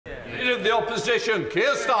of the Opposition,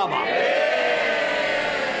 Keir Starmer.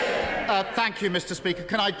 Thank you, Mr Speaker.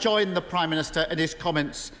 Can I join the Prime Minister in his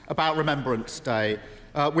comments about Remembrance Day?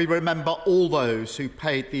 We remember all those who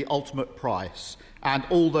paid the ultimate price and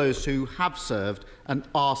all those who have served and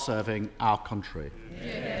are serving our country.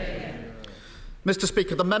 Mr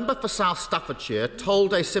Speaker, the member for South Staffordshire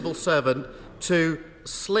told a civil servant to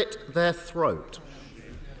slit their throat.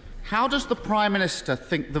 How does the Prime Minister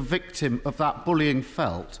think the victim of that bullying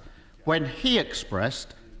felt when he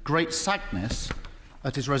expressed great sadness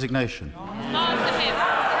at his resignation?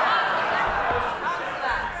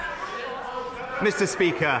 Mr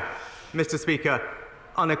Speaker,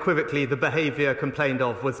 unequivocally the behaviour complained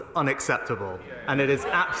of was unacceptable, and it is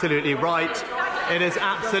absolutely right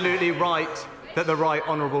that the right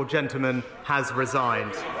honourable gentleman has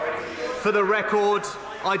resigned. For the record,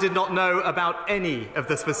 I did not know about any of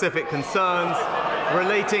the specific concerns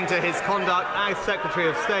relating to his conduct as Secretary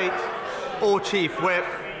of State or Chief Whip,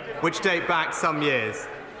 which date back some years.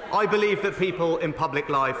 I believe that people in public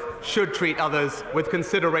life should treat others with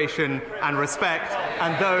consideration and respect,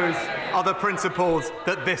 and those are the principles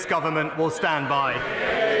that this government will stand by.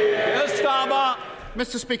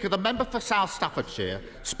 Mr Speaker, the member for South Staffordshire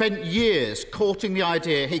spent years courting the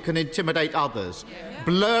idea he can intimidate others,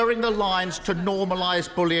 blurring the lines to normalise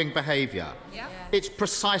bullying behaviour. It's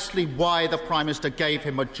precisely why the Prime Minister gave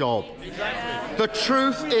him a job. The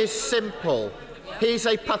truth is simple. He's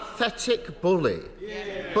a pathetic bully,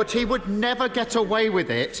 but he would never get away with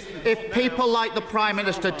it if people like the Prime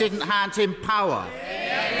Minister didn't hand him power.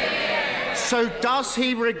 So does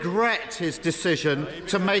he regret his decision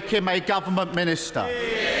to make him a government minister?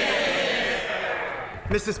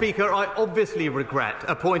 Mr Speaker, I obviously regret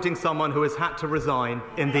appointing someone who has had to resign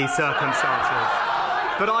in these circumstances.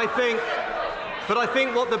 But I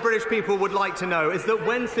think what the British people would like to know is that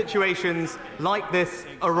when situations like this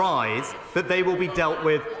arise, that they will be dealt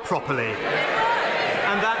with properly.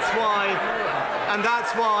 And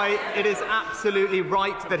that's why it is absolutely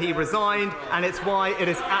right that he resigned, and it's why it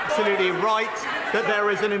is absolutely right that there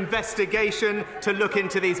is an investigation to look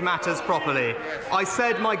into these matters properly. I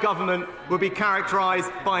said my government would be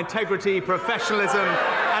characterised by integrity, professionalism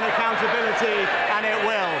and accountability, and it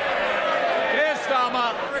will. Keir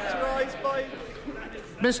Starmer.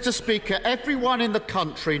 Mr Speaker, everyone in the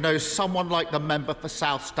country knows someone like the member for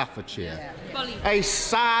South Staffordshire. A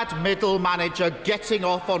sad middle manager getting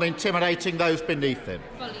off on intimidating those beneath him.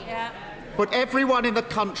 But everyone in the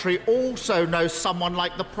country also knows someone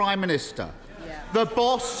like the Prime Minister. The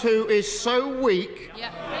boss who is so weak,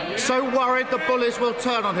 so worried the bullies will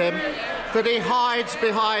turn on him, that he hides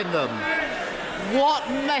behind them. What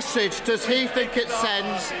message does he think it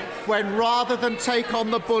sends when, rather than take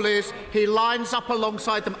on the bullies, he lines up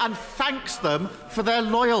alongside them and thanks them for their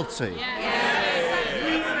loyalty?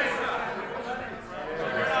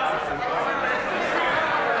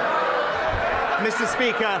 Mr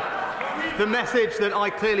Speaker, the message that I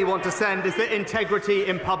clearly want to send is that integrity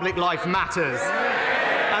in public life matters.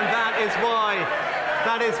 And that is why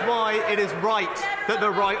it is right that the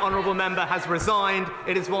right honourable member has resigned.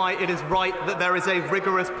 It is why it is right that there is a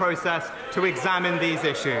rigorous process to examine these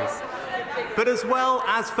issues. But as well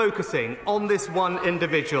as focusing on this one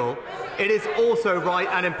individual, it is also right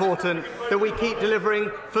and important that we keep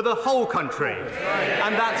delivering for the whole country.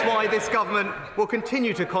 And that's why this government will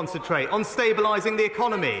continue to concentrate on stabilising the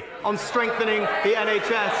economy, on strengthening the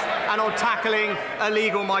NHS and on tackling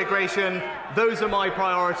illegal migration. Those are my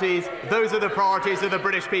priorities. Those are the priorities of the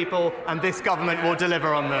British people, and this government will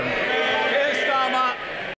deliver on them.